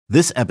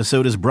This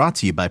episode is brought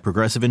to you by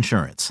Progressive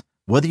Insurance.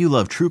 Whether you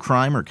love true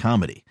crime or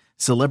comedy,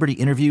 celebrity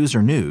interviews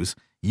or news,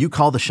 you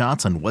call the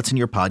shots on what's in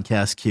your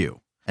podcast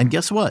queue. And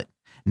guess what?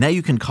 Now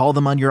you can call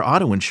them on your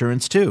auto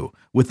insurance too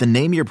with the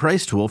Name Your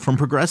Price tool from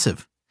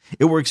Progressive.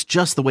 It works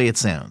just the way it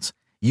sounds.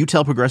 You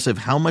tell Progressive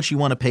how much you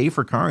want to pay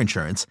for car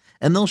insurance,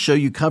 and they'll show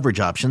you coverage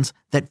options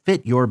that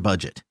fit your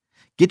budget.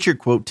 Get your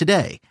quote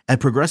today at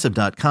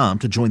Progressive.com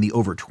to join the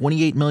over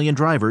 28 million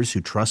drivers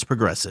who trust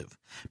Progressive.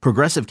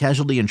 Progressive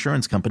Casualty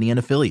Insurance Company and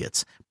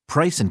Affiliates.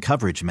 Price and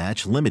coverage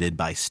match limited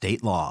by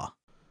state law.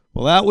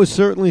 Well, that was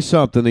certainly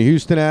something. The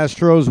Houston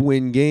Astros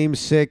win Game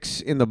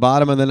 6 in the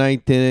bottom of the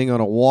ninth inning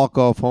on a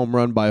walk-off home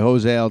run by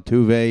Jose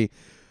Altuve.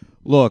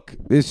 Look,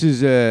 this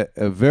is a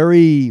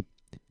very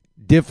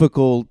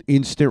difficult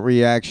instant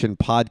reaction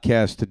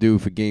podcast to do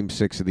for Game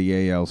 6 of the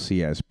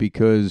ALCS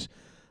because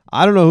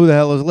I don't know who the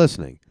hell is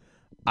listening.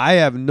 I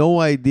have no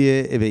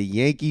idea if a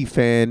Yankee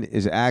fan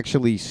is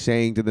actually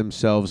saying to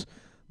themselves,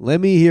 let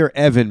me hear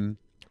Evan,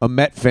 a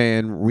Met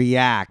fan,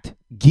 react,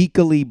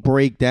 geekily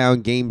break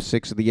down Game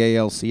 6 of the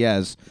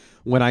ALCS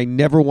when I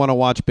never want to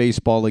watch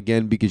baseball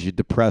again because you're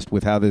depressed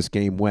with how this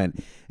game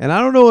went. And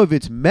I don't know if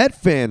it's Met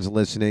fans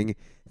listening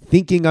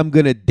thinking I'm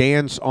going to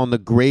dance on the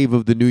grave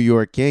of the New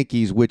York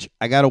Yankees, which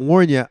I got to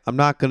warn you, I'm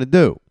not going to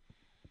do.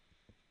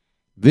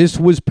 This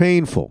was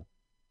painful.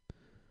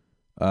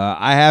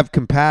 I have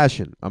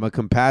compassion. I'm a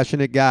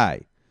compassionate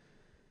guy.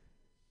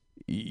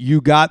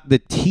 You got the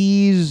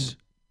tease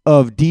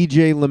of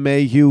DJ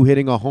LeMahieu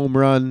hitting a home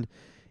run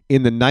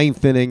in the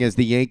ninth inning as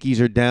the Yankees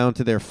are down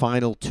to their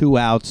final 2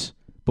 outs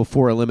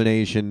before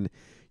elimination.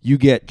 You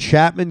get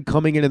Chapman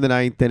coming in the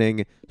ninth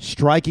inning,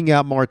 striking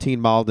out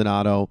Martin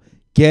Maldonado,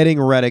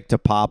 getting Reddick to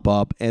pop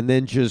up, and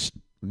then just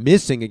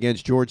missing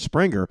against George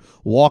Springer,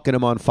 walking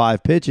him on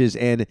 5 pitches.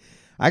 And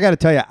I got to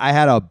tell you, I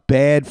had a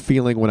bad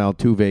feeling when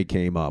Altuve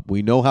came up.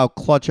 We know how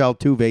clutch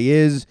Altuve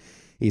is.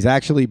 He's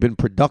actually been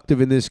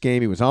productive in this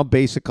game. He was on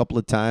base a couple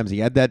of times. He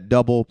had that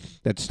double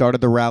that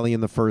started the rally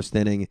in the first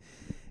inning.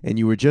 And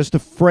you were just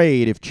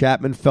afraid if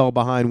Chapman fell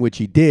behind, which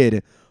he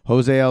did,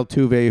 Jose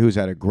Altuve, who's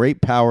had a great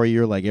power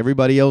year like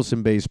everybody else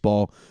in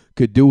baseball,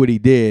 could do what he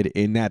did,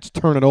 and that's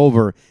turn it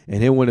over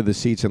and hit one of the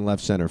seats in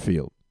left center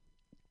field.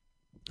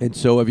 And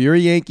so if you're a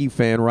Yankee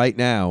fan right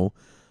now,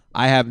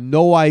 I have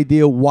no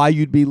idea why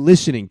you'd be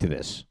listening to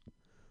this.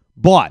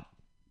 But,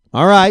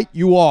 all right,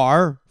 you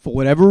are, for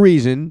whatever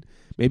reason.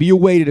 Maybe you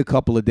waited a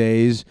couple of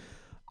days.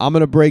 I'm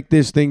going to break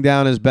this thing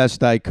down as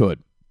best I could.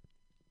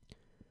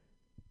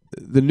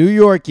 The New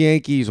York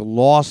Yankees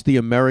lost the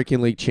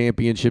American League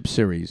Championship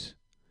Series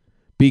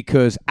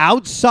because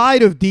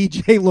outside of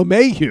DJ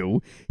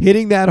LeMahieu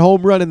hitting that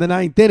home run in the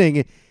ninth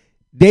inning,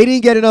 they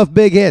didn't get enough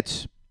big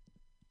hits.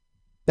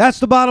 That's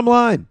the bottom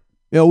line.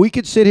 You know, we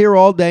could sit here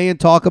all day and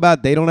talk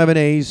about they don't have an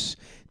ace.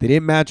 They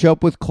didn't match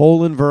up with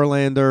Cole and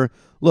Verlander.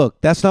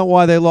 Look, that's not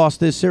why they lost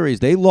this series.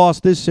 They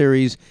lost this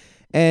series,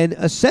 and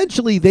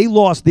essentially they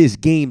lost this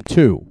game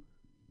too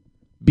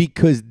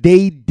because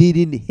they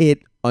didn't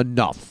hit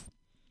enough.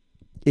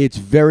 It's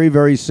very,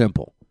 very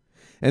simple.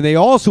 And they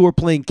also were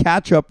playing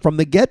catch-up from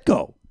the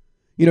get-go.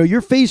 You know,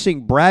 you're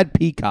facing Brad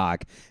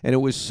Peacock, and it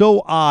was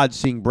so odd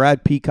seeing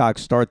Brad Peacock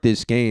start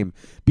this game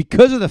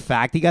because of the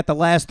fact he got the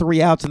last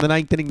 3 outs in the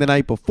ninth inning the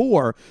night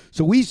before.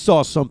 So we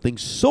saw something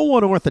so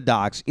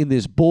unorthodox in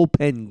this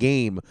bullpen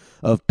game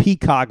of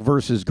Peacock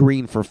versus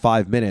Green for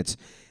 5 minutes.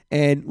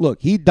 And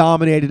look, he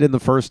dominated in the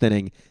first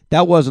inning.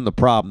 That wasn't the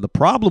problem. The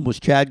problem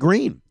was Chad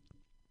Green.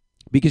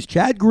 Because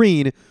Chad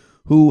Green,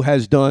 who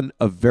has done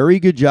a very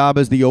good job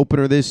as the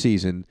opener this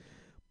season,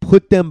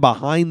 put them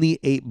behind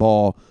the 8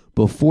 ball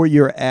before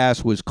your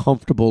ass was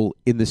comfortable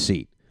in the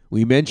seat.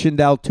 We mentioned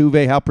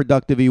Altuve, how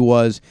productive he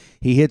was.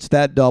 He hits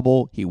that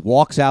double. He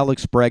walks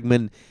Alex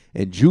Bregman.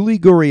 And Julie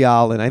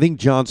Gurriel, and I think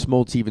John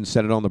Smoltz even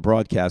said it on the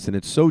broadcast, and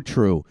it's so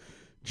true.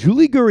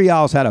 Julie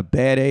Gurriel's had a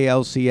bad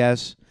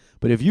ALCS,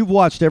 but if you've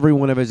watched every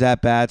one of his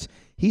at-bats,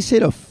 he's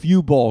hit a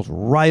few balls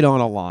right on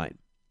a line.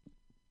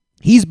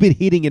 He's been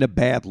hitting in a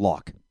bad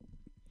luck.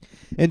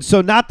 And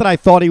so not that I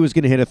thought he was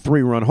going to hit a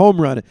 3-run home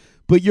run,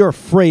 but you're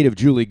afraid of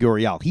Julie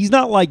Gurriel. He's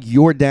not like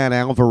Yordan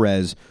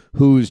Alvarez,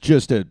 who's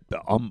just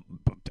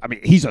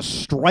he's a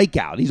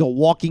strikeout. He's a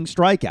walking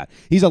strikeout.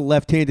 He's a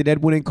left-handed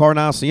Edwin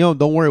Encarnacion.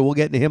 Don't worry, we'll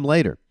get into him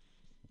later.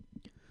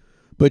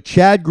 But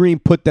Chad Green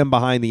put them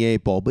behind the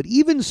 8 ball. But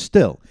even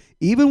still,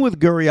 even with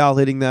Gurriel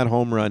hitting that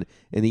home run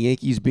and the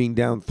Yankees being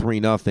down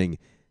 3-0,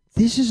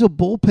 this is a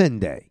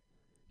bullpen day.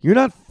 You're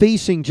not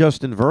facing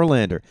Justin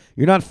Verlander.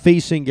 You're not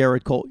facing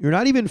Garrett Cole. You're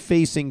not even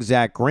facing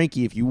Zach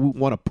Greinke if you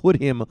want to put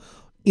him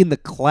in the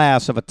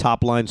class of a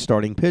top-line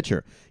starting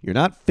pitcher. You're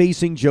not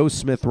facing Joe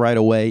Smith right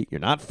away. You're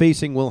not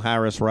facing Will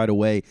Harris right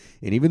away.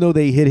 And even though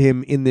they hit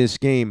him in this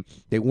game,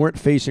 they weren't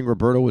facing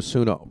Roberto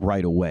Osuna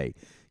right away.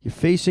 You're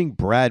facing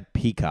Brad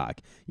Peacock.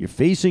 You're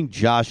facing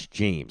Josh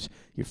James.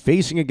 You're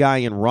facing a guy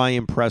in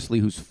Ryan Presley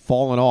who's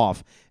fallen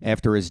off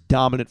after his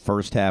dominant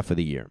first half of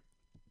the year.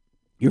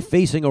 You're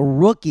facing a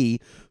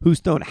rookie who's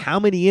thrown how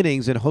many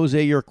innings in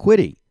Jose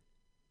Urquidy.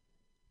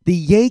 The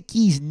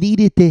Yankees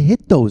needed to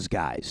hit those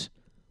guys.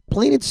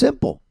 Plain and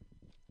simple.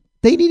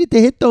 They needed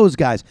to hit those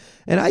guys.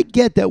 And I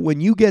get that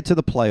when you get to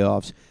the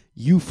playoffs,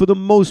 you, for the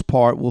most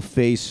part, will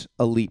face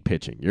elite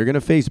pitching. You're going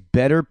to face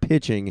better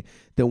pitching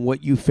than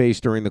what you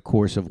faced during the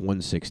course of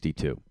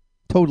 162.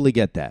 Totally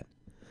get that.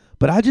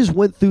 But I just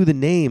went through the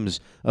names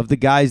of the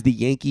guys the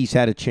Yankees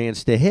had a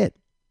chance to hit.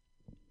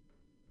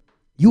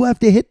 You have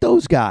to hit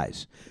those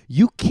guys.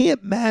 You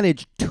can't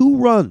manage two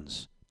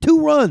runs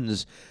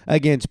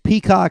against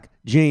Peacock,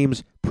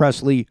 James,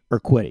 Presley, or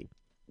Quiddy.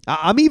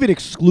 I'm even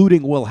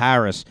excluding Will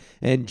Harris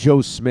and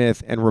Joe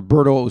Smith and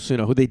Roberto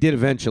Osuna, who they did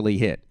eventually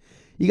hit.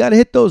 You got to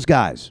hit those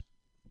guys.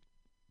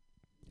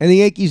 And the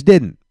Yankees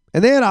didn't.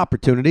 And they had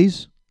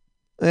opportunities.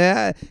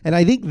 And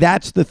I think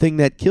that's the thing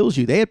that kills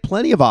you. They had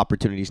plenty of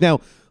opportunities. Now,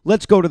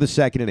 let's go to the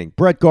second inning.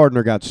 Brett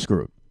Gardner got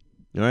screwed.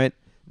 All right?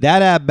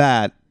 That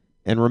at-bat,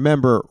 and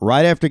remember,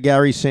 right after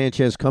Gary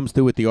Sanchez comes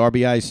through with the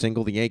RBI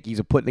single, the Yankees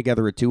are putting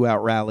together a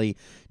two-out rally.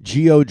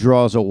 Gio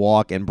draws a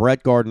walk, and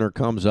Brett Gardner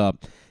comes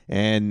up.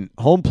 And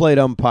home plate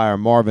umpire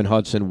Marvin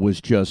Hudson was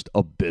just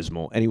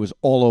abysmal, and he was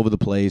all over the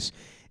place.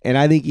 And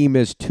I think he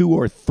missed 2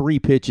 or 3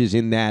 pitches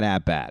in that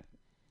at-bat.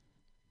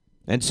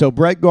 And so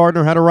Brett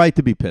Gardner had a right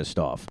to be pissed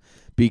off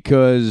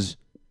because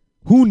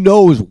who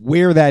knows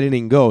where that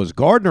inning goes.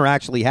 Gardner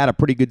actually had a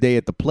pretty good day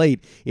at the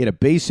plate. He had a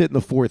base hit in the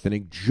 4th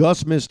inning,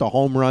 just missed a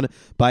home run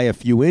by a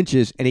few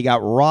inches, and he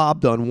got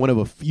robbed on one of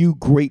a few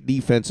great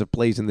defensive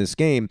plays in this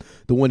game.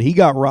 The one he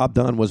got robbed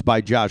on was by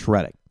Josh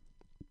Reddick.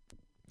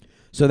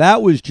 So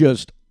that was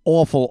just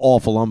awful,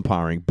 awful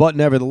umpiring. But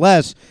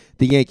nevertheless,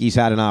 the Yankees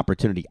had an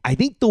opportunity. I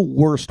think the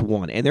worst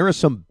one, and there are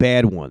some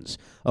bad ones,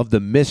 of the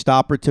missed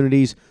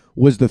opportunities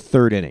was the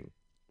 3rd inning.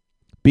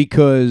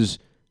 Because,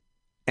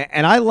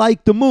 and I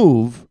like the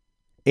move,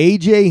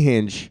 A.J.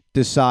 Hinch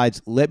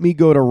decides, let me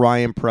go to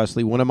Ryan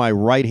Presley, one of my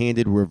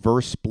right-handed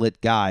reverse split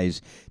guys,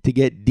 to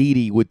get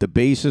Didi with the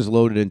bases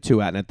loaded and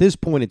 2 out. And at this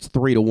point, it's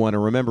 3-1.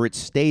 And remember, it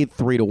stayed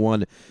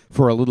 3-1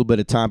 for a little bit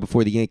of time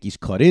before the Yankees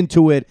cut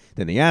into it.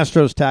 Then the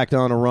Astros tacked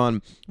on a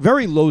run.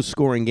 Very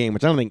low-scoring game,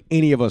 which I don't think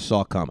any of us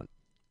saw coming.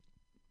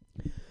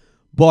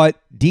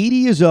 But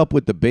Didi is up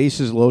with the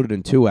bases loaded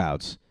and 2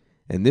 outs.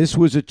 And this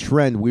was a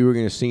trend we were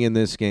going to see in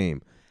this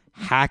game.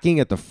 Hacking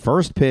at the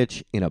first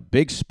pitch in a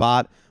big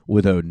spot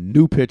with a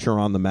new pitcher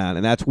on the mound.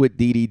 And that's what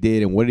Didi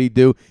did. And what did he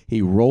do?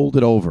 He rolled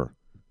it over.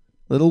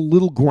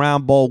 Little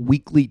ground ball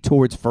weakly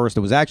towards first.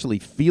 It was actually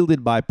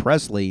fielded by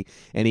Presley,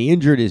 and he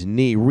injured his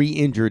knee,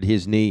 re-injured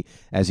his knee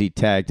as he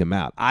tagged him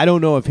out. I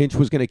don't know if Hinch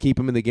was going to keep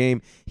him in the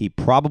game. He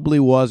probably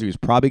was. He was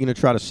probably going to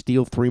try to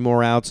steal 3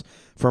 more outs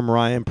from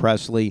Ryan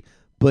Presley.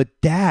 But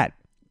that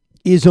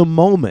is a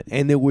moment,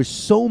 and there were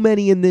so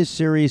many in this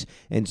series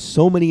and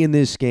so many in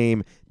this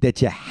game that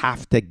you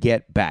have to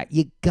get back.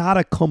 You got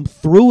to come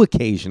through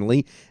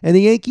occasionally, and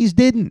the Yankees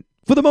didn't,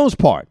 for the most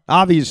part.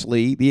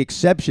 Obviously, the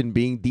exception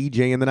being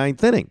DJ in the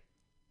 9th inning.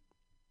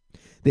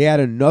 They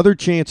had another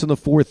chance in the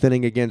 4th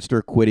inning against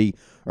Urquidy.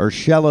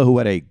 Urshela, who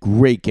had a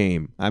great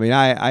game. I mean,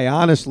 I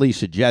honestly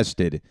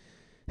suggested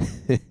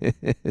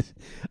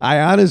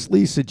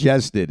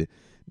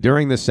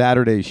during the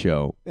Saturday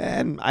show,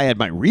 and I had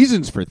my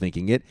reasons for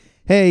thinking it,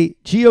 hey,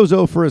 Gio's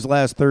 0 for his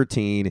last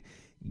 13.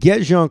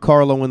 Get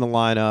Giancarlo in the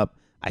lineup.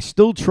 I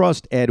still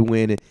trust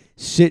Edwin.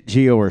 Sit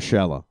Gio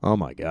Urshela. Oh,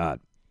 my God.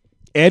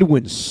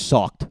 Edwin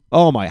sucked.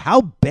 Oh, my.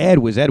 How bad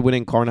was Edwin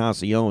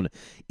Encarnacion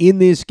in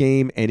this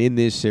game and in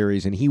this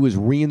series? And he was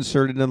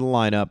reinserted in the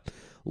lineup.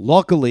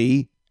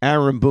 Luckily,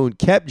 Aaron Boone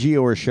kept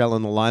Gio Urshela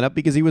in the lineup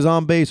because he was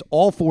on base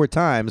all 4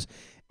 times.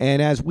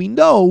 And as we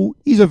know,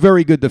 he's a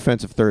very good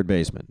defensive third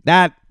baseman.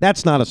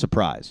 That's not a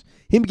surprise.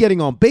 Him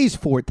getting on base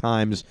 4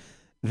 times,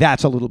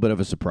 that's a little bit of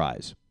a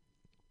surprise.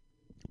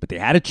 But they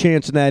had a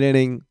chance in that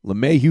inning.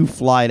 LeMahieu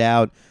flied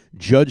out.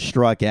 Judge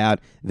struck out.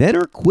 Then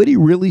Urquidy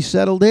really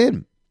settled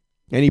in.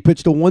 And he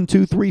pitched a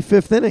 1-2-3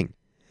 5th inning.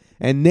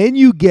 And then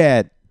you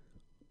get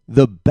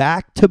the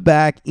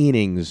back-to-back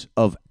innings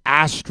of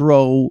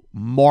Astro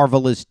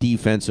marvelous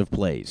defensive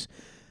plays.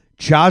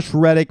 Josh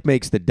Reddick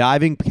makes the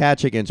diving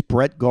catch against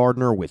Brett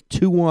Gardner with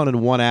 2 on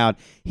and 1 out.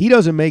 He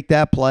doesn't make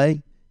that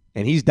play,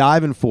 and he's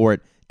diving for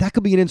it. That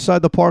could be an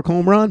inside-the-park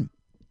home run.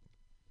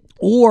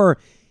 Or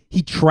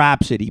he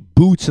traps it, he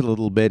boots it a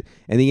little bit,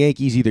 and the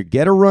Yankees either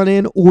get a run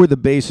in or the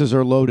bases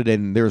are loaded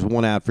and there's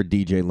 1 out for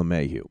DJ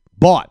LeMahieu.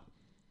 But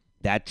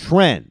that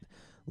trend,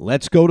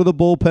 let's go to the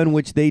bullpen,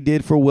 which they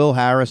did for Will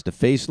Harris to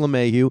face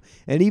LeMahieu,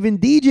 and even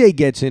DJ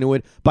gets into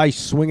it by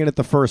swinging at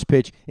the first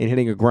pitch and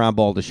hitting a ground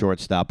ball to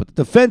shortstop. But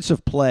the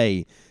defensive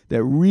play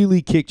that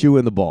really kicked you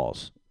in the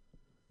balls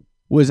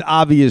was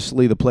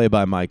obviously the play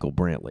by Michael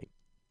Brantley.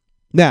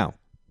 Now,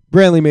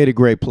 Brantley made a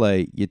great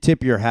play. You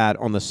tip your hat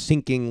on the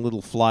sinking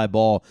little fly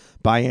ball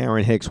by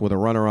Aaron Hicks with a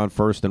runner on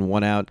first and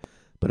 1 out.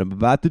 But I'm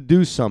about to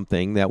do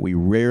something that we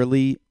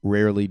rarely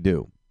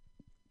do.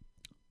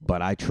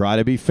 But I try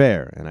to be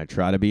fair, and I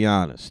try to be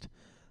honest.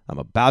 I'm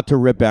about to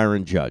rip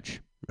Aaron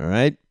Judge, all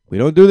right? We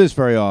don't do this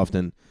very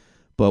often,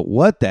 but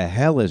what the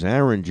hell is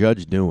Aaron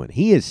Judge doing?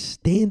 He is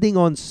standing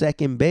on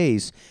second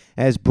base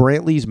as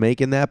Brantley's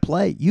making that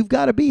play. You've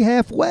got to be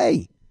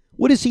halfway.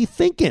 What is he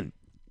thinking?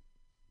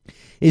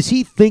 Is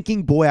he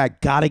thinking, boy, I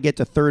got to get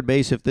to third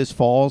base if this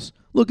falls?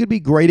 Look, it'd be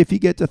great if you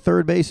get to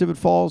third base if it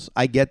falls.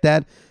 I get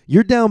that.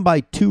 You're down by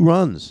 2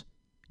 runs.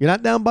 You're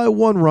not down by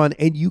 1 run,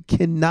 and you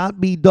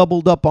cannot be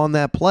doubled up on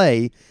that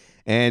play.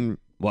 And,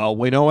 well,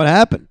 we know what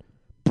happened.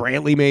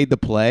 Brantley made the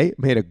play,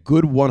 made a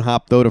good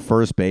one-hop throw to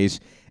first base,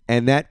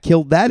 and that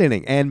killed that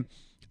inning. And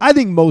I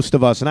think most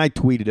of us, and I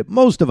tweeted it,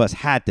 most of us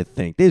had to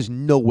think there's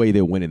no way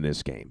they're winning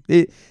this game.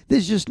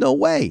 There's just no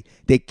way.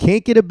 They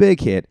can't get a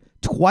big hit.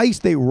 Twice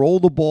they roll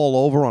the ball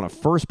over on a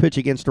first pitch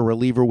against a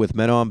reliever with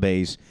men on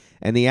base.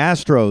 And the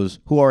Astros,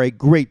 who are a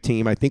great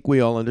team, I think we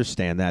all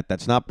understand that.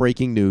 That's not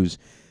breaking news,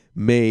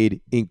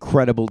 made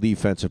incredible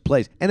defensive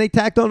plays. And they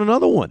tacked on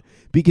another one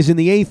because in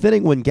the 8th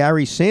inning when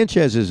Gary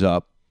Sanchez is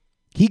up,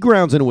 he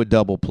grounds into a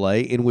double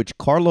play in which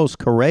Carlos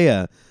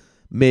Correa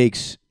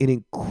makes an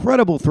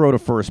incredible throw to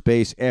first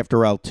base after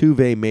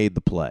Altuve made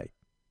the play.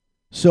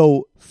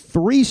 So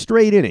 3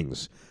 straight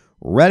innings,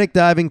 Reddick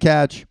diving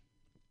catch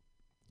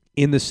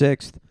in the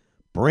 6th,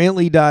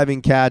 Brantley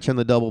diving catch on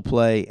the double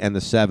play and the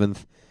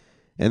 7th,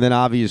 and then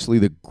obviously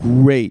the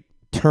great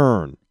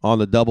turn on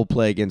the double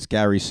play against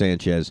Gary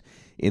Sanchez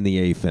in the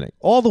 8th inning.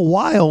 All the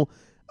while,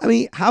 I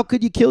mean, how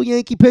could you kill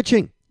Yankee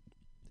pitching?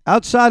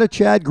 Outside of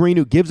Chad Green,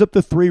 who gives up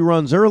the 3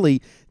 runs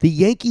early, the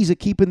Yankees are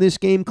keeping this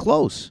game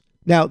close.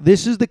 Now,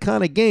 this is the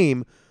kind of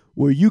game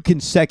where you can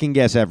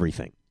second-guess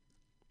everything.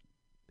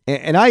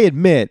 And I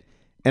admit,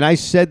 and I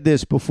said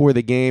this before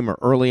the game or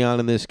early on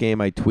in this game,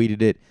 I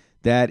tweeted it,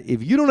 that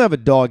if you don't have a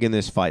dog in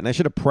this fight, and I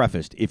should have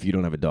prefaced if you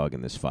don't have a dog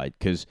in this fight,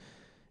 because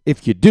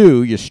if you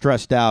do, you're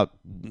stressed out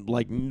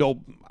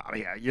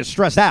you're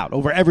stressed out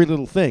over every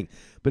little thing.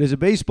 But as a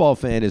baseball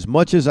fan, as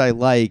much as I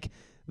like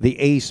the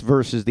ace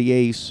versus the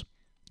ace,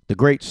 the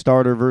great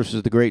starter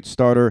versus the great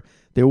starter,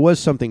 there was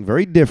something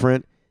very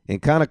different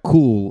and kind of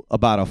cool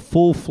about a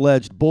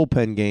full-fledged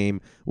bullpen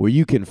game where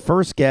you can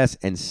first guess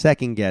and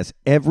second guess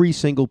every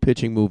single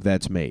pitching move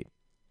that's made.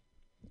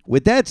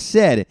 With that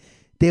said,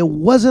 there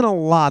wasn't a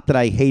lot that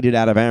I hated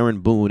out of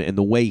Aaron Boone and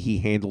the way he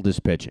handled his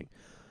pitching.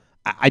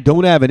 I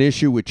don't have an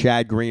issue with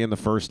Chad Green in the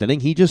first inning.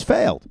 He just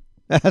failed.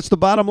 That's the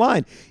bottom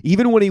line.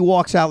 Even when he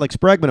walks Alex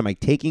Bregman, am I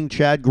taking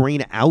Chad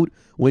Green out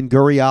when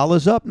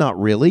Gurriela's up? Not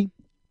really.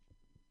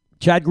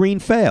 Chad Green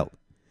failed.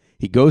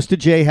 He goes to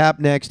J-Hap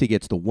next. He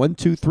gets the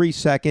 1-2-3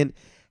 second,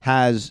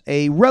 has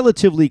a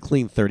relatively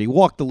clean third. He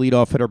walked the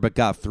leadoff hitter but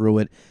got through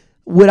it.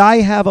 Would I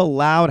have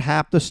allowed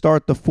Hap to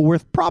start the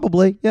 4th?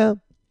 Probably, yeah.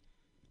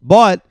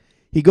 But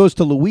he goes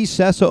to Luis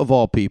Sessa, of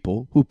all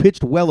people, who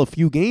pitched well a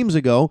few games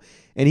ago,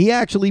 and he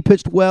actually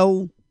pitched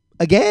well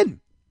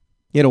again.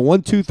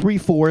 1-2-3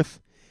 4th.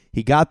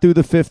 He got through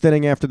the 5th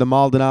inning after the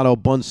Maldonado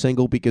bunt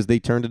single because they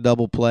turned a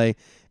double play.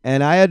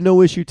 And I had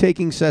no issue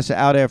taking Sessa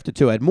out after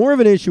 2. I had more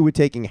of an issue with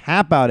taking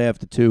Hap out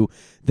after 2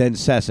 than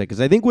Sessa. Because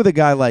I think with a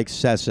guy like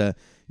Sessa,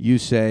 you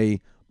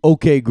say,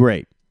 okay,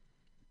 great.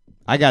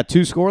 I got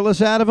 2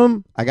 scoreless out of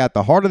him. I got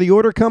the heart of the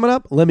order coming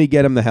up. Let me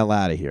get him the hell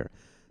out of here.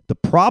 The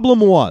problem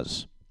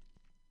was,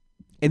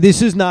 and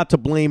this is not to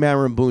blame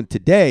Aaron Boone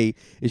today,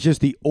 it's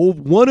just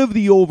one of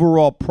the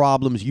overall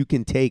problems you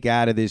can take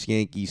out of this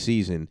Yankee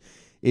season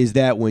is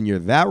that when you're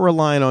that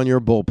reliant on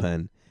your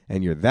bullpen,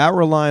 and you're that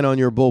reliant on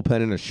your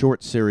bullpen in a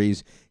short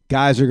series,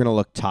 guys are going to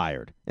look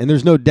tired. And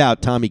there's no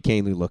doubt Tommy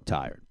Kahnle looked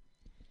tired.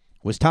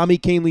 Was Tommy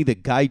Kahnle the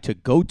guy to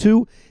go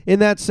to in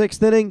that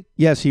 6th inning?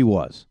 Yes, he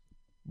was.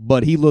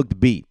 But he looked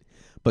beat.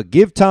 But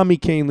give Tommy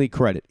Kahnle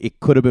credit.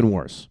 It could have been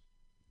worse.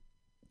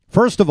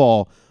 First of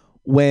all,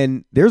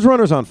 when there's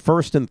runners on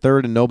 1st and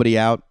 3rd and nobody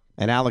out,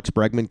 and Alex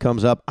Bregman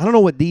comes up, I don't know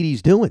what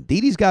Didi's doing.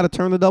 Didi's got to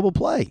turn the double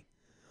play.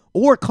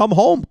 Or come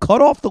home,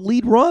 cut off the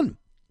lead run.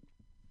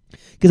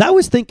 Because I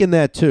was thinking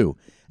that too.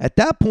 At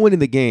that point in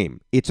the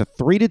game, it's a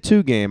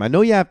 3-2 game. I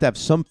know you have to have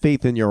some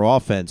faith in your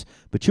offense,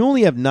 but you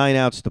only have 9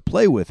 outs to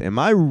play with. Am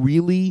I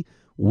really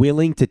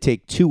willing to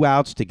take 2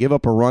 outs to give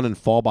up a run and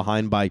fall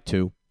behind by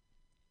 2?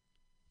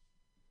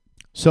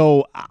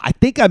 So I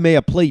think I may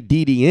have played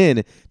Didi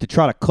in to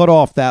try to cut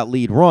off that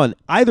lead run.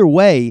 Either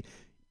way,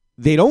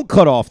 they don't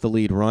cut off the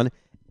lead run,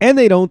 and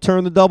they don't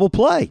turn the double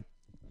play.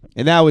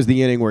 And that was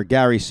the inning where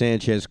Gary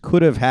Sanchez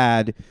could have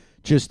had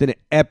just an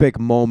epic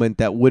moment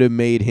that would have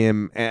made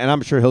him, and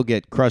I'm sure he'll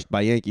get crushed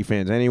by Yankee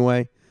fans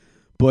anyway,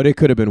 but it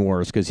could have been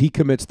worse because he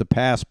commits the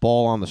pass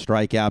ball on the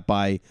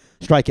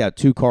strikeout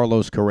to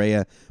Carlos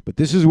Correa. But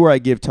this is where I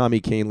give Tommy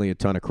Kahnle a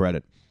ton of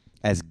credit.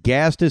 As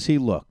gassed as he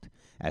looked,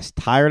 as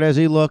tired as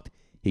he looked,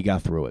 he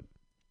got through it.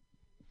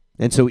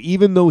 And so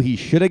even though he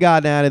should have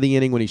gotten out of the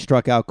inning when he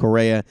struck out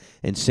Correa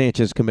and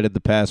Sanchez committed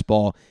the pass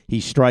ball, he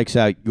strikes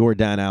out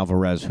Yordan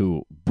Alvarez,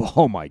 who,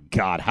 oh my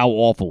God, how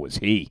awful was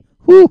he?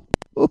 Whew.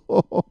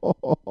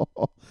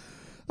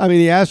 I mean,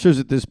 the Astros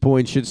at this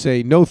point should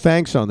say no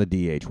thanks on the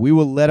DH. We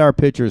will let our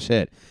pitchers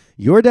hit.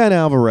 Yordan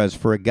Alvarez,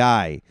 for a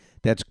guy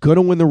that's going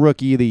to win the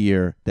Rookie of the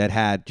Year, that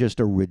had just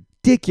a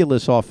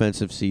ridiculous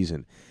offensive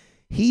season,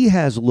 he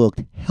has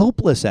looked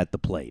helpless at the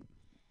plate.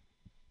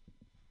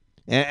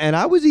 And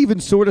I was even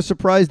sort of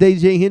surprised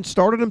A.J. Hinch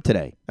started him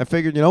today. I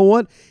figured, you know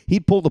what?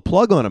 He'd pull the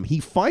plug on him. He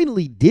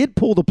finally did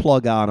pull the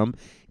plug on him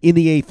in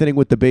the 8th inning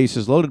with the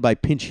bases loaded by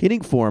pinch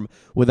hitting for him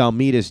with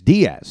Almides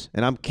Diaz.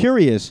 And I'm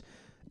curious,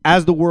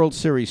 as the World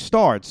Series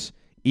starts,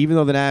 even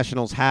though the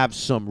Nationals have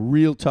some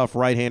real tough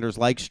right-handers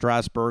like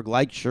Strasburg,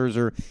 like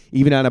Scherzer,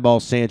 even Anibal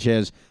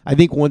Sanchez, I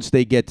think once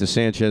they get to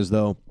Sanchez,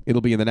 though,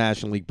 it'll be in the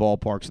National League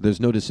ballpark, so there's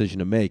no decision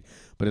to make.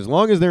 But as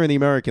long as they're in the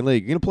American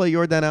League, you're going to play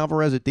Yordan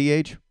Alvarez at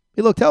DH?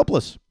 He looked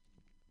helpless.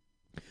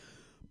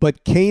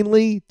 But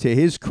Canely, to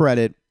his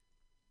credit,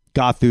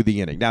 got through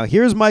the inning. Now,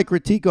 here's my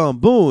critique on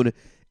Boone,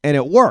 and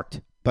it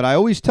worked. But I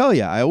always tell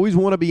you, I always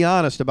want to be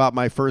honest about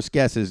my first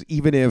guesses,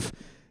 even if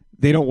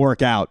they don't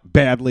work out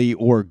badly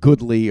or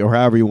goodly or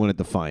however you want to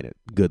define it.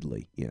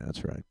 Goodly. Yeah,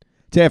 that's right.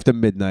 It's after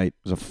midnight.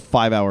 It was a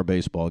 5-hour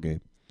baseball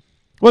game.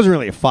 It wasn't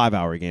really a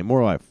 5-hour game,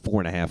 more like a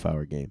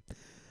 4.5-hour game.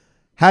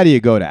 How do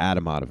you go to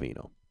Adam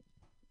Ottavino?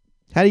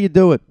 How do you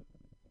do it?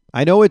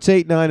 I know it's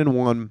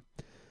 8-9-1.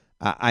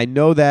 I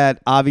know that,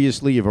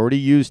 obviously, you've already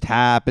used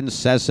Happ and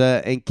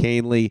Sessa and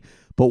Canely,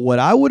 but what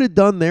I would have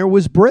done there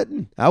was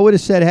Britton. I would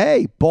have said,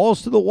 hey,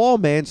 balls to the wall,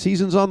 man.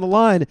 Season's on the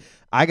line.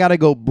 I got to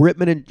go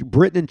Britton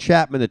and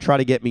Chapman to try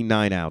to get me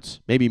 9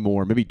 outs, maybe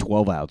more, maybe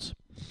 12 outs.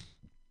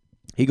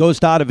 He goes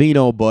to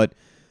Ottavino, but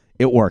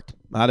it worked.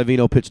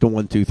 Ottavino pitched a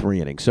 1-2-3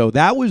 inning. So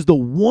that was the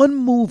one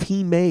move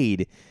he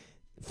made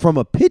from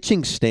a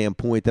pitching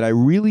standpoint that I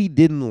really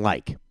didn't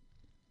like.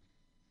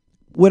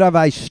 Would have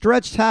I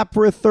stretched Happ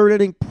for a 3rd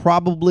inning?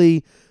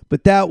 Probably,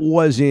 but that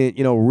wasn't,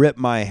 rip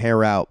my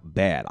hair out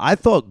bad. I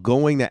thought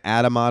going to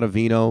Adam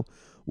Ottavino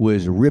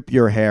was rip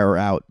your hair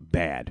out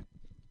bad.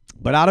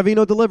 But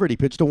Ottavino delivered. He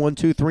pitched a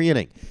 1-2-3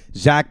 inning.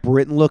 Zach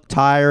Britton looked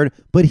tired,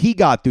 but he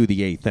got through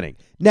the 8th inning.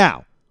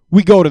 Now,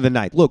 we go to the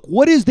 9th. Look,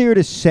 what is there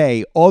to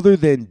say other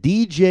than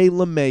DJ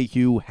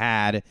LeMahieu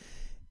had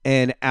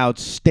an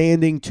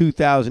outstanding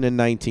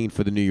 2019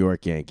 for the New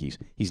York Yankees?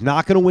 He's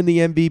not going to win the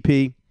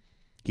MVP.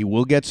 He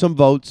will get some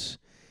votes.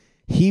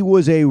 He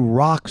was a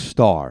rock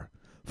star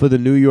for the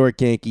New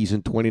York Yankees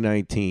in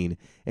 2019,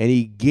 and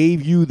he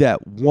gave you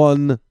that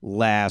one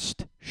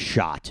last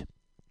shot.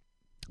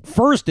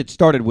 First, it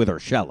started with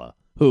Urshela,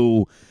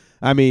 who,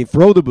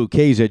 throw the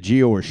bouquets at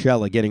Gio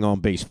Urshela getting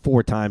on base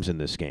 4 times in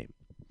this game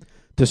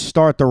to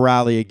start the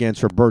rally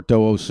against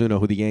Roberto Osuna,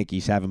 who the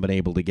Yankees haven't been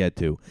able to get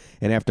to.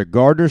 And after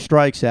Gardner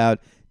strikes out,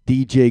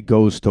 DJ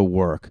goes to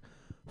work.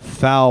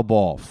 Foul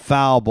ball,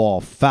 foul ball,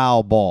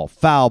 foul ball,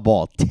 foul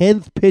ball.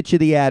 10th pitch of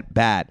the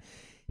at-bat.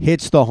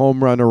 Hits the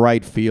home run to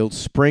right field.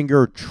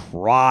 Springer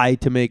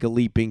tried to make a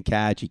leaping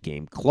catch. He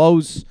came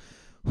close.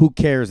 Who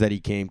cares that he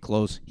came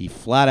close? He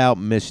flat out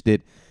missed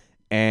it.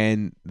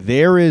 And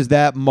there is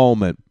that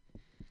moment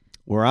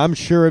where I'm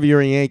sure if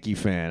you're a Yankee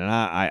fan, and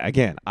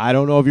I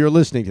don't know if you're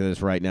listening to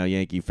this right now,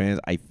 Yankee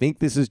fans. I think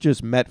this is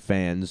just Met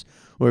fans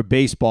or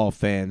baseball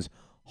fans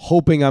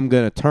hoping I'm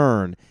going to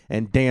turn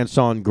and dance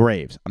on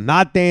graves. I'm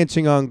not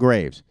dancing on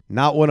graves.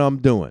 Not what I'm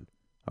doing.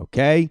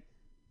 Okay?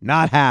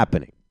 Not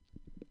happening.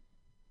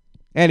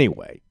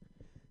 Anyway,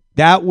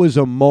 that was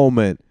a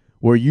moment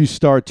where you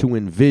start to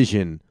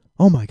envision,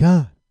 oh my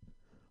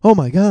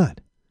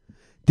God,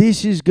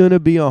 this is going to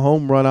be a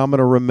home run I'm going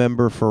to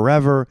remember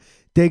forever.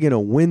 They're going to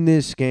win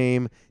this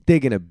game. They're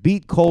going to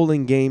beat Cole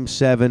in Game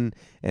 7.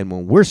 And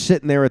when we're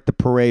sitting there at the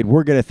parade,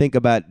 we're going to think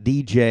about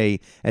DJ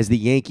as the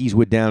Yankees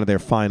were down to their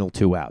final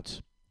 2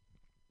 outs.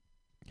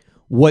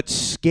 What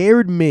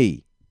scared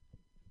me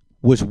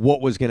was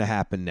what was going to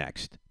happen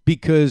next.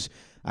 Because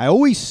I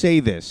always say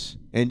this,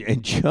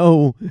 and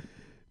Joe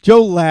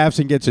laughs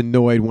and gets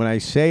annoyed when I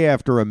say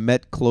after a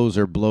Met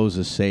closer blows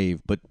a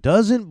save, but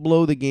doesn't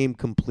blow the game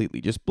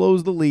completely, just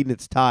blows the lead and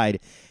it's tied.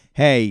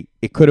 Hey,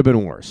 it could have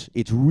been worse.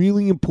 It's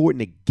really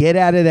important to get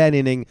out of that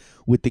inning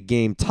with the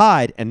game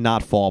tied and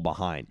not fall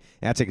behind.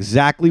 That's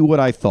exactly what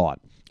I thought.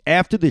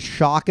 After the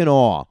shock and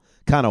awe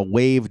kind of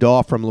waved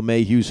off from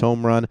LeMahieu's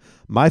home run,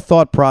 my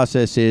thought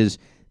process is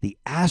the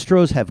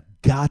Astros have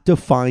got to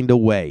find a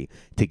way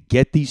to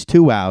get these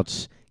 2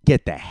 outs,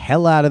 get the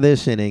hell out of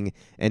this inning,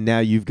 and now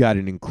you've got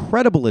an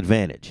incredible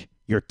advantage.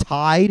 You're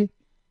tied.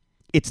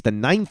 It's the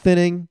 9th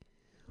inning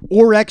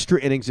or extra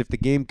innings if the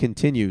game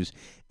continues,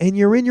 and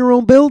you're in your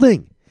own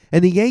building.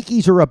 And the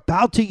Yankees are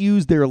about to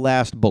use their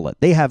last bullet.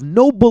 They have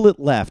no bullet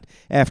left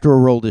after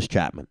Aroldis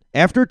Chapman.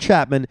 After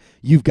Chapman,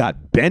 you've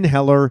got Ben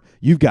Heller,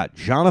 you've got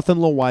Jonathan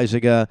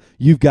Loaisiga,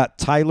 you've got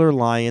Tyler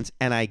Lyons,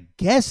 and I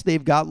guess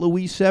they've got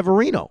Luis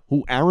Severino,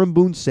 who Aaron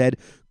Boone said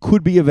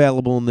could be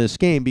available in this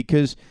game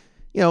because,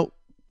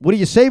 what are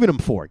you saving him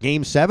for?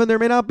 Game 7? There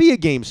may not be a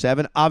Game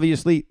 7.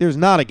 Obviously, there's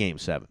not a Game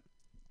 7.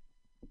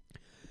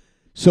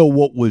 So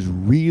what was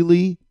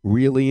really,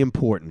 really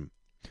important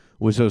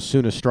was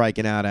Osuna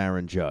striking out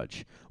Aaron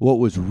Judge. What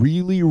was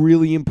really,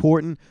 really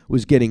important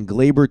was getting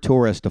Gleyber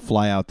Torres to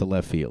fly out to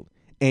left field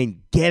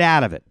and get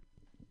out of it.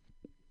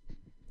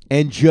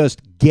 And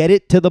just get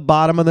it to the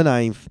bottom of the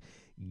 9th,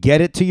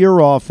 get it to your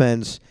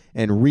offense,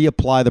 and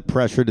reapply the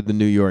pressure to the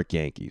New York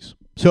Yankees.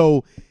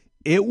 So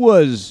it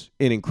was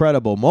an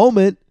incredible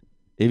moment.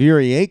 If you're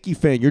a Yankee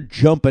fan, you're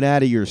jumping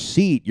out of your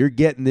seat. You're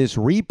getting this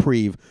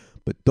reprieve.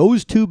 But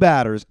those 2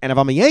 batters, and if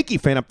I'm a Yankee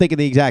fan, I'm thinking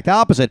the exact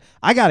opposite.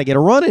 I got to get a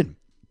run in.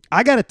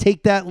 I got to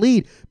take that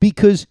lead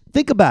because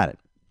think about it.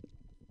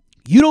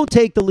 You don't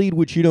take the lead,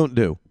 which you don't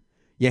do.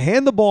 You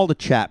hand the ball to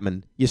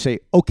Chapman. You say,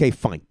 okay,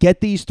 fine.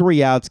 Get these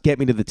 3 outs. Get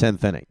me to the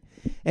 10th inning.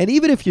 And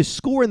even if you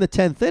score in the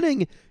 10th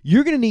inning,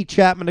 you're going to need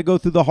Chapman to go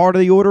through the heart of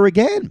the order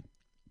again.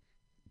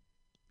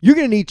 You're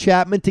going to need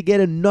Chapman to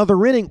get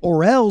another inning,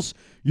 or else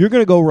you're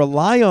going to go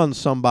rely on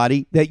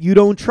somebody that you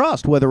don't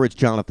trust, whether it's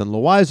Jonathan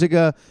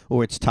Loaizaga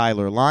or it's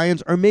Tyler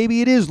Lyons, or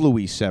maybe it is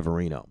Luis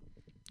Severino.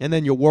 And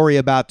then you'll worry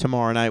about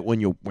tomorrow night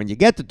when you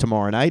get to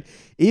tomorrow night,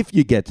 if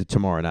you get to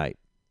tomorrow night.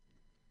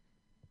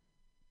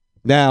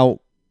 Now,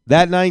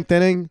 that 9th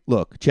inning,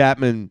 look,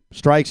 Chapman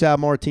strikes out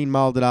Martin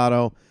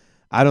Maldonado.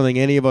 I don't think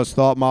any of us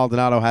thought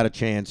Maldonado had a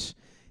chance.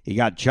 He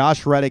got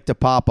Josh Reddick to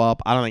pop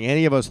up. I don't think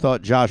any of us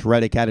thought Josh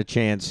Reddick had a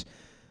chance.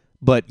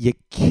 But you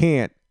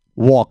can't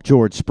walk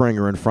George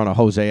Springer in front of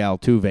Jose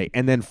Altuve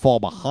and then fall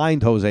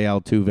behind Jose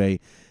Altuve.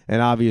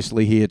 And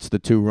obviously he hits the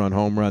 2-run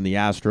home run. The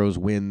Astros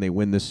win. They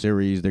win the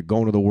series. They're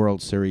going to the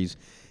World Series.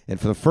 And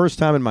for the first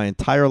time in my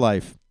entire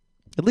life,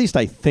 at least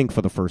I think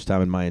for the first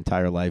time in my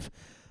entire life,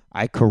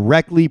 I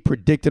correctly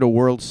predicted a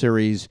World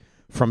Series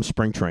from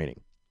spring training.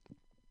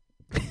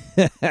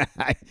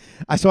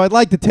 So I'd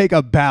like to take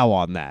a bow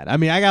on that. I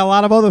mean, I got a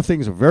lot of other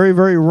things very,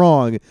 very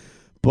wrong,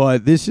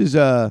 but this is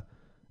an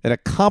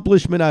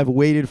accomplishment I've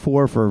waited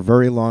for a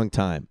very long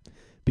time.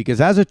 Because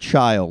as a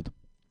child,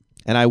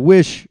 and I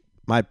wish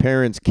my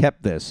parents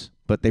kept this,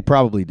 but they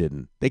probably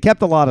didn't. They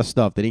kept a lot of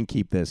stuff. They didn't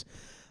keep this.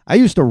 I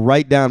used to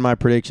write down my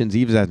predictions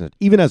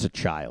even as a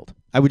child.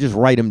 I would just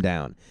write them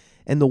down.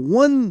 And the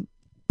one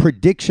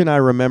prediction I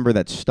remember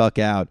that stuck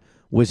out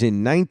was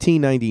in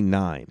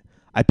 1999.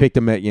 I picked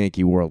the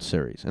Met-Yankee World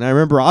Series. And I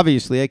remember,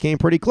 obviously, I came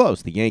pretty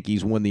close. The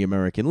Yankees won the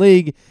American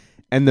League,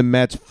 and the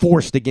Mets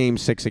forced a Game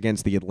 6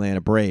 against the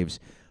Atlanta Braves.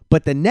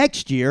 But the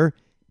next year,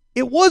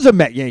 it was a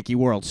Met-Yankee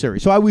World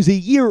Series. So I was a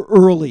year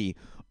early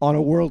on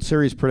a World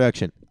Series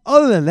prediction.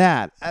 Other than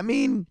that, I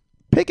mean,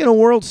 picking a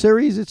World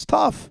Series, it's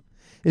tough.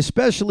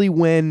 Especially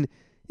when,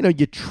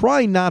 you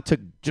try not to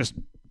just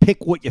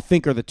pick what you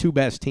think are the 2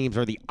 best teams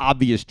or the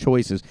obvious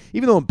choices.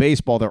 Even though in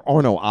baseball there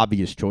are no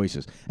obvious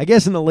choices. I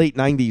guess in the late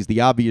 90s,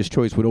 the obvious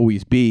choice would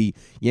always be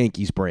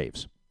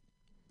Yankees-Braves.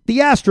 The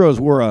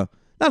Astros were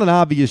not an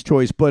obvious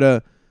choice,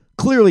 but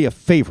clearly a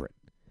favorite.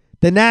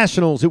 The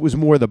Nationals, it was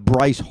more the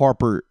Bryce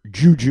Harper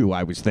juju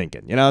I was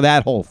thinking.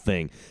 That whole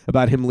thing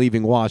about him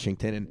leaving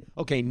Washington. And,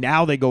 okay,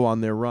 now they go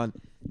on their run.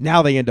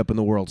 Now they end up in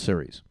the World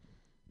Series.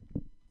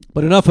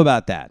 But enough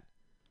about that.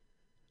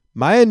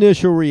 My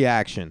initial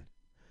reaction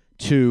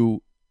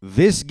to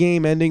this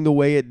game ending the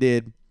way it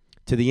did,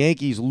 to the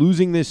Yankees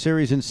losing this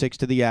series in 6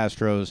 to the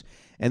Astros,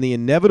 and the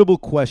inevitable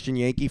question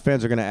Yankee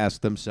fans are going to ask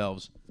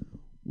themselves,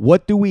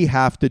 what do we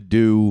have to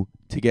do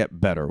to get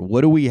better?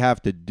 What do we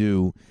have to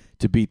do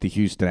to beat the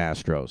Houston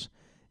Astros?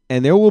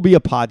 And there will be a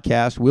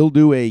podcast. We'll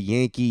do a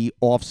Yankee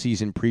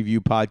offseason preview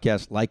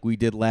podcast like we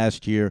did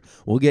last year.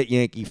 We'll get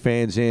Yankee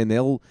fans in.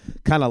 They'll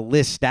kind of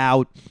list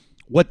out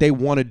what they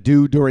want to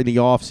do during the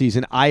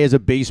offseason. I, as a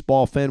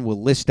baseball fan, will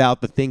list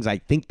out the things I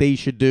think they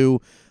should do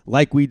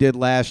like we did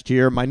last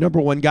year. My number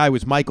one guy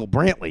was Michael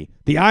Brantley.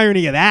 The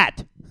irony of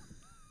that.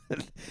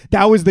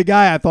 That was the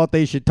guy I thought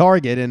they should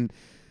target. And,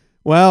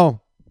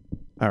 well,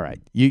 all right,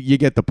 you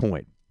get the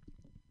point.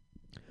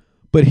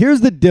 But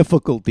here's the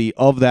difficulty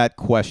of that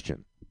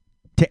question.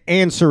 To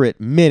answer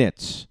it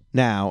minutes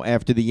now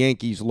after the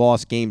Yankees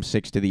lost Game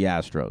 6 to the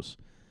Astros.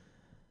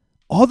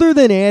 Other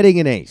than adding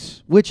an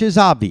ace, which is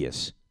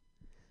obvious,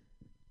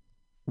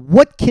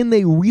 what can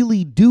they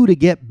really do to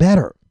get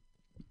better?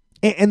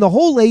 And the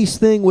whole ace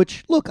thing,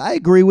 which, look, I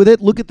agree with it.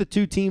 Look at the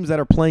 2 teams that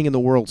are playing in the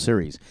World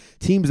Series.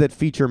 Teams that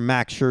feature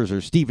Max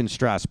Scherzer, Steven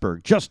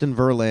Strasburg, Justin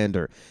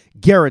Verlander,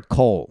 Garrett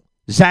Cole,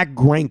 Zach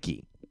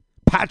Greinke,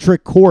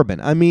 Patrick Corbin.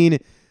 I mean,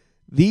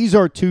 these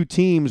are 2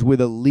 teams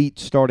with elite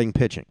starting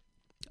pitching.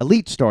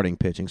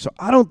 So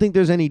I don't think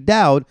there's any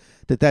doubt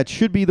that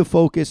should be the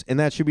focus, and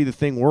that should be the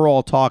thing we're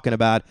all talking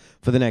about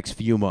for the next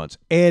few months.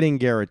 Adding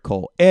Garrett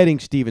Cole, adding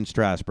Steven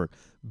Strasburg,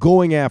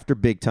 going after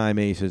big-time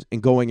aces,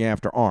 and going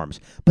after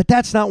arms. But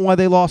that's not why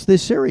they lost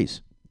this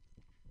series.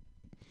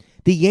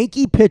 The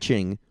Yankee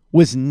pitching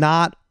was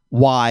not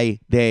why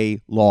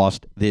they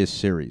lost this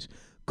series.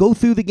 Go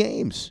through the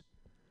games.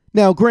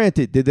 Now,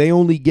 granted, did they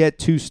only get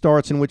 2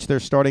 starts in which their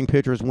starting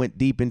pitchers went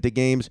deep into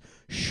games?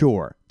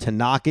 Sure.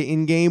 Tanaka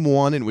in Game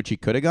 1, in which he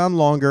could have gone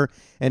longer,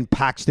 and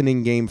Paxton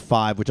in Game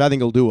 5, which I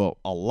think will do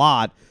a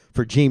lot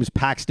for James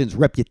Paxton's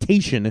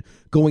reputation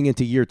going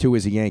into year 2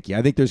 as a Yankee.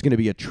 I think there's going to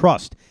be a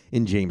trust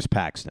in James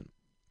Paxton.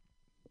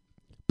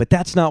 But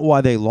that's not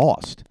why they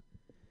lost.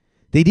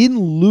 They didn't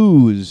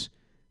lose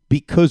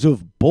because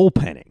of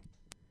bullpenning.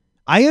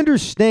 I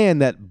understand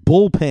that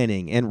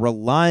bullpenning and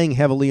relying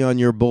heavily on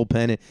your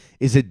bullpen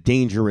is a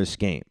dangerous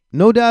game.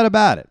 No doubt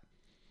about it.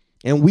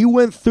 And we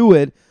went through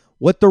it,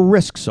 what the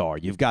risks are.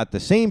 You've got the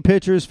same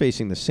pitchers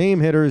facing the same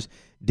hitters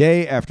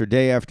day after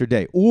day after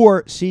day,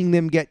 or seeing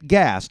them get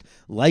gassed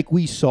like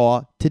we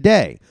saw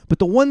today. But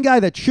the one guy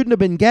that shouldn't have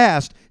been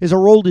gassed is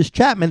Aroldis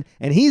Chapman,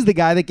 and he's the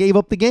guy that gave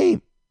up the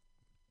game.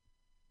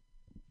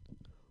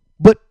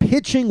 But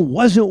pitching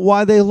wasn't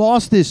why they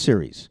lost this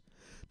series.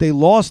 They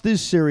lost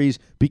this series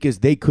because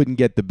they couldn't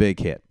get the big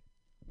hit.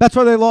 That's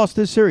why they lost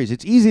this series.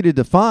 It's easy to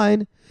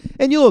define.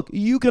 And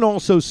you can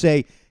also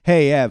say,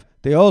 hey, Ev,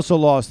 they also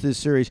lost this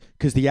series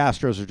because the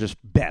Astros are just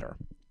better.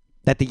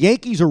 That the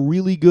Yankees are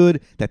really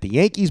good, that the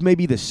Yankees may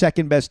be the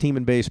second best team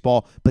in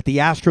baseball, but the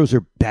Astros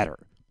are better.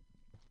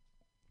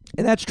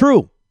 And that's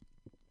true.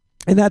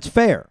 And that's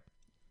fair.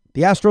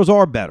 The Astros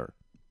are better.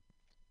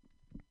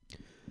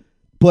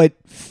 But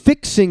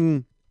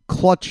fixing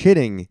clutch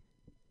hitting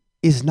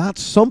is not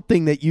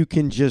something that you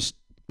can just,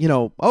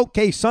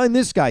 okay, sign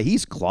this guy.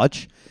 He's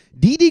clutch.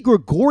 Didi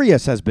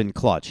Gregorius has been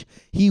clutch.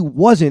 He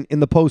wasn't in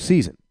the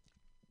postseason.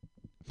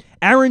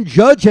 Aaron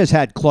Judge has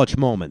had clutch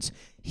moments.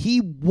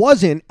 He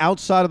wasn't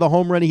outside of the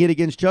home run he hit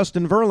against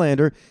Justin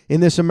Verlander in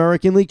this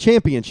American League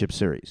Championship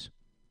Series.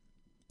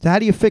 So how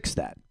do you fix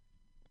that?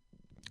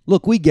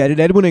 Look, we get it.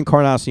 Edwin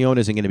Encarnacion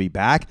isn't going to be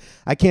back.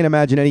 I can't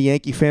imagine any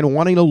Yankee fan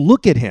wanting to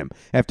look at him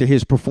after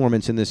his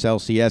performance in this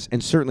LCS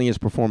and certainly his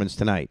performance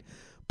tonight.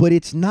 But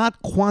it's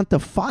not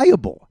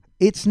quantifiable.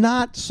 It's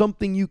not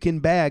something you can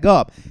bag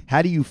up.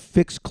 How do you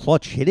fix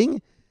clutch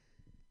hitting?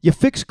 You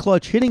fix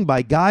clutch hitting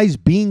by guys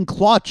being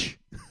clutch,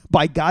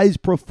 by guys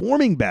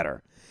performing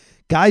better.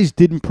 Guys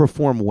didn't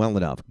perform well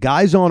enough.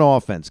 Guys on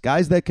offense,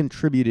 guys that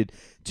contributed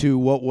to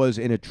what was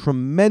in a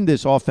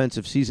tremendous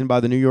offensive season by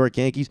the New York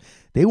Yankees,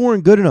 they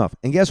weren't good enough.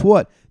 And guess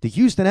what? The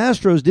Houston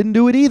Astros didn't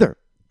do it either.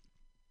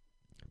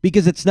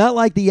 Because it's not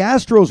like the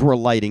Astros were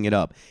lighting it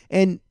up.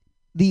 And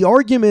the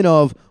argument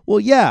of, well,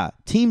 yeah,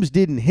 teams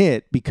didn't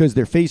hit because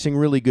they're facing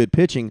really good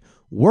pitching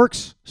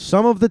works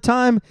some of the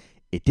time.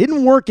 It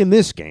didn't work in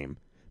this game.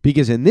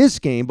 Because in this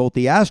game, both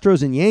the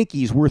Astros and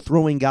Yankees were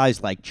throwing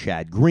guys like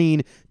Chad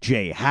Green,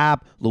 Jay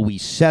Happ,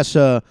 Luis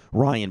Sessa,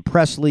 Ryan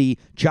Presley,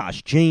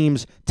 Josh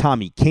James,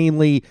 Tommy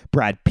Kahnle,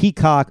 Brad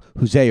Peacock,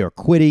 Jose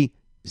Urquidy.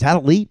 Is that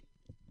elite?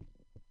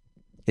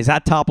 Is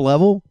that top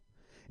level?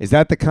 Is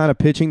that the kind of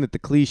pitching that the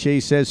cliche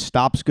says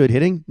stops good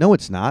hitting? No,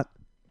 it's not.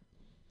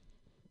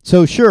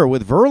 So sure,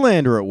 with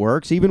Verlander it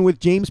works. Even with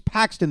James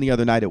Paxton the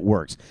other night it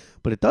works.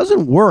 But it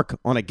doesn't work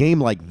on a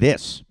game like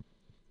this.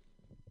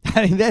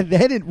 I mean,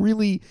 it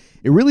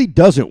really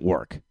doesn't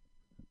work.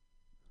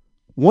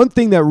 One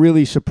thing that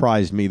really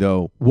surprised me,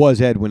 though,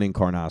 was Edwin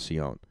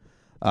Encarnacion.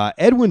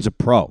 Edwin's a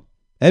pro.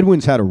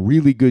 Edwin's had a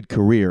really good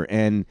career,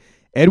 and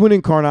Edwin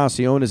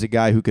Encarnacion is a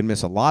guy who can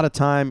miss a lot of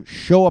time,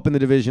 show up in the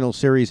divisional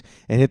series,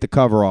 and hit the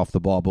cover off the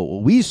ball. But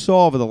what we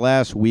saw over the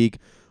last week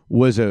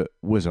was a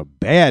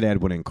bad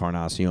Edwin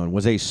Encarnacion,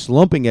 was a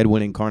slumping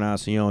Edwin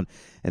Encarnacion,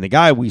 and the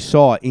guy we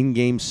saw in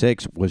Game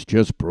 6 was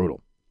just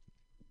brutal.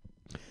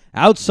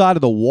 Outside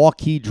of the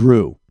walk he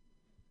drew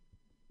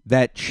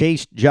that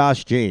chased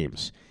Josh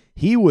James,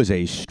 he was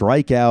a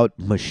strikeout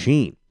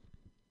machine.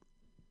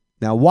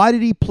 Now, why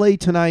did he play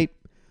tonight?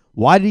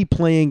 Why did he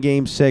play in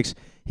Game 6?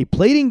 He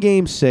played in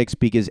Game 6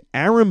 because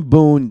Aaron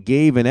Boone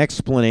gave an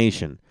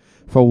explanation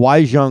for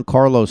why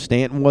Giancarlo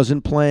Stanton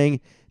wasn't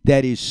playing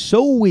that is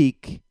so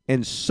weak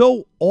and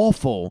so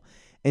awful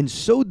and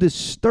so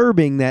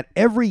disturbing that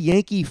every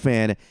Yankee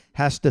fan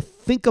has to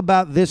think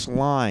about this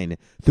line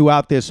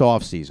throughout this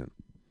offseason.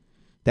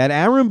 That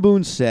Aaron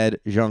Boone said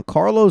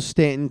Giancarlo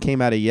Stanton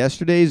came out of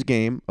yesterday's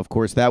game. Of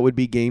course, that would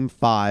be Game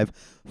 5.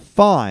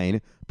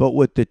 Fine. But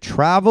with the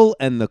travel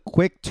and the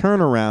quick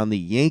turnaround, the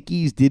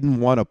Yankees didn't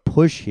want to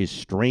push his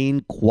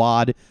strained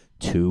quad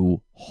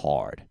too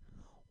hard.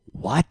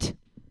 What?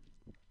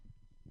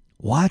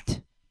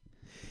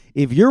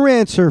 If your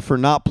answer for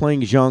not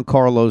playing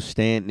Giancarlo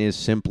Stanton is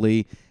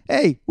simply,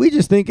 hey, we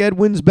just think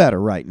Edwin's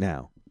better right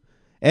now.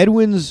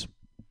 Edwin's,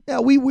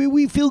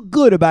 we feel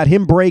good about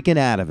him breaking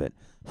out of it.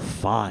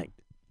 Fine.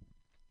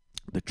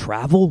 The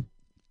travel,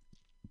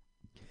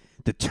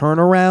 the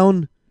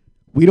turnaround,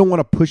 we don't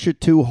want to push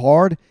it too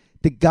hard.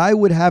 The guy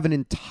would have an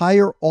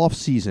entire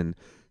offseason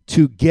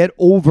to get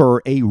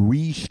over a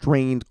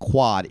restrained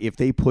quad if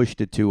they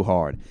pushed it too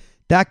hard.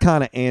 That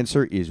kind of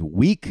answer is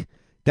weak.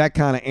 That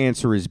kind of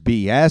answer is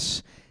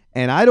BS.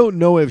 And I don't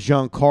know if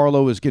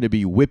Giancarlo is going to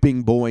be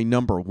whipping boy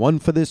number 1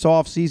 for this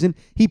offseason.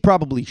 He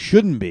probably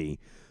shouldn't be.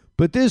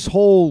 But this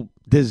whole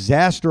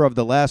disaster of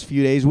the last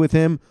few days with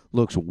him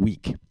looks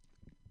weak.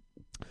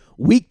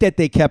 Weak that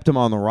they kept him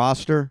on the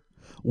roster.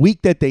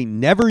 Weak that they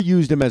never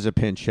used him as a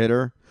pinch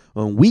hitter.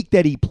 And weak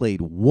that he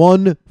played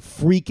one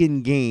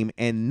freaking game.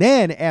 And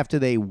then after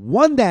they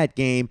won that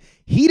game,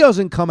 he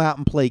doesn't come out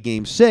and play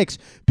Game 6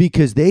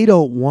 because they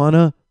don't want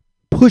to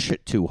push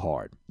it too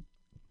hard.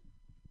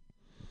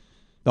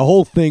 The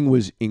whole thing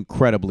was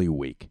incredibly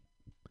weak.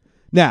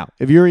 Now,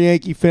 if you're a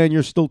Yankee fan,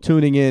 you're still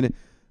tuning in,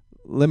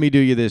 let me do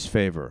you this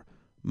favor.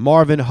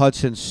 Marvin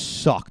Hudson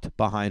sucked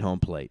behind home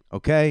plate,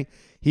 okay?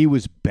 He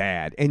was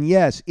bad. And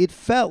yes, it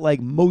felt like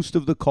most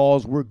of the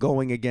calls were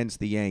going against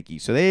the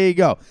Yankees. So there you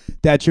go.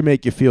 That should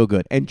make you feel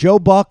good. And Joe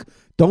Buck,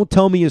 don't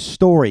tell me a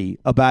story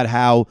about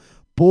how,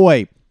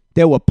 boy,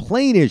 there were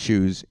plane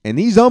issues, and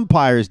these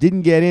umpires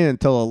didn't get in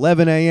until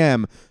 11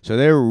 a.m., so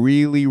they're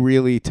really,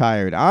 really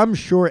tired. I'm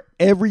sure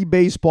every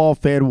baseball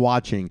fan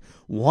watching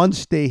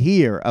wants to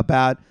hear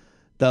about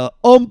The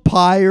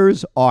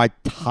umpires are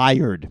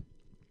tired.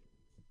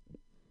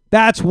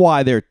 That's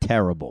why they're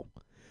terrible.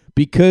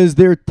 Because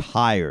they're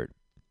tired.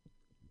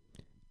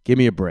 Give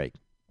me a break.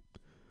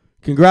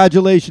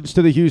 Congratulations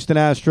to the Houston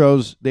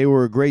Astros. They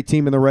were a great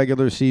team in the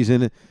regular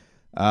season.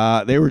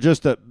 They were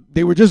just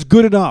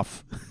good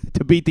enough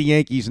to beat the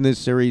Yankees in this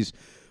series,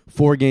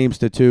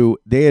 4-2.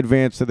 They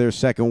advanced to their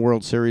second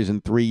World Series in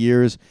 3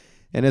 years.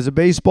 And as a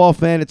baseball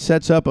fan, it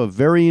sets up a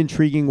very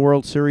intriguing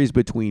World Series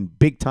between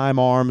big-time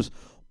arms,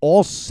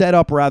 all set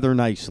up rather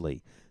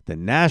nicely. The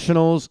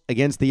Nationals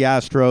against the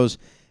Astros.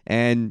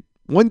 And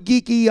one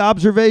geeky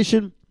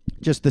observation,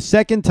 just the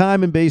second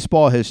time in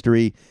baseball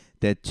history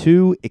that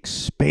two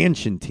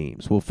expansion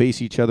teams will face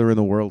each other in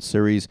the World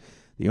Series.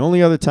 The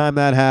only other time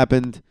that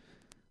happened,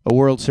 a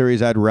World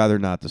Series I'd rather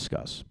not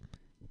discuss.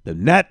 The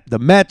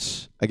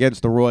Mets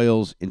against the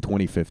Royals in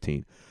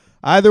 2015.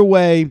 Either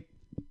way,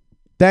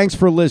 thanks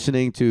for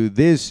listening to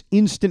this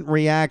instant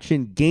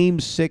reaction Game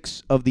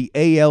 6 of the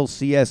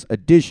ALCS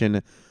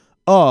edition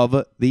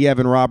of the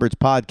Evan Roberts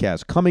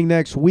podcast. Coming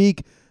next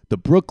week, the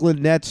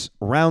Brooklyn Nets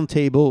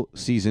Roundtable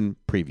season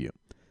preview.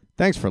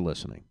 Thanks for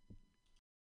listening.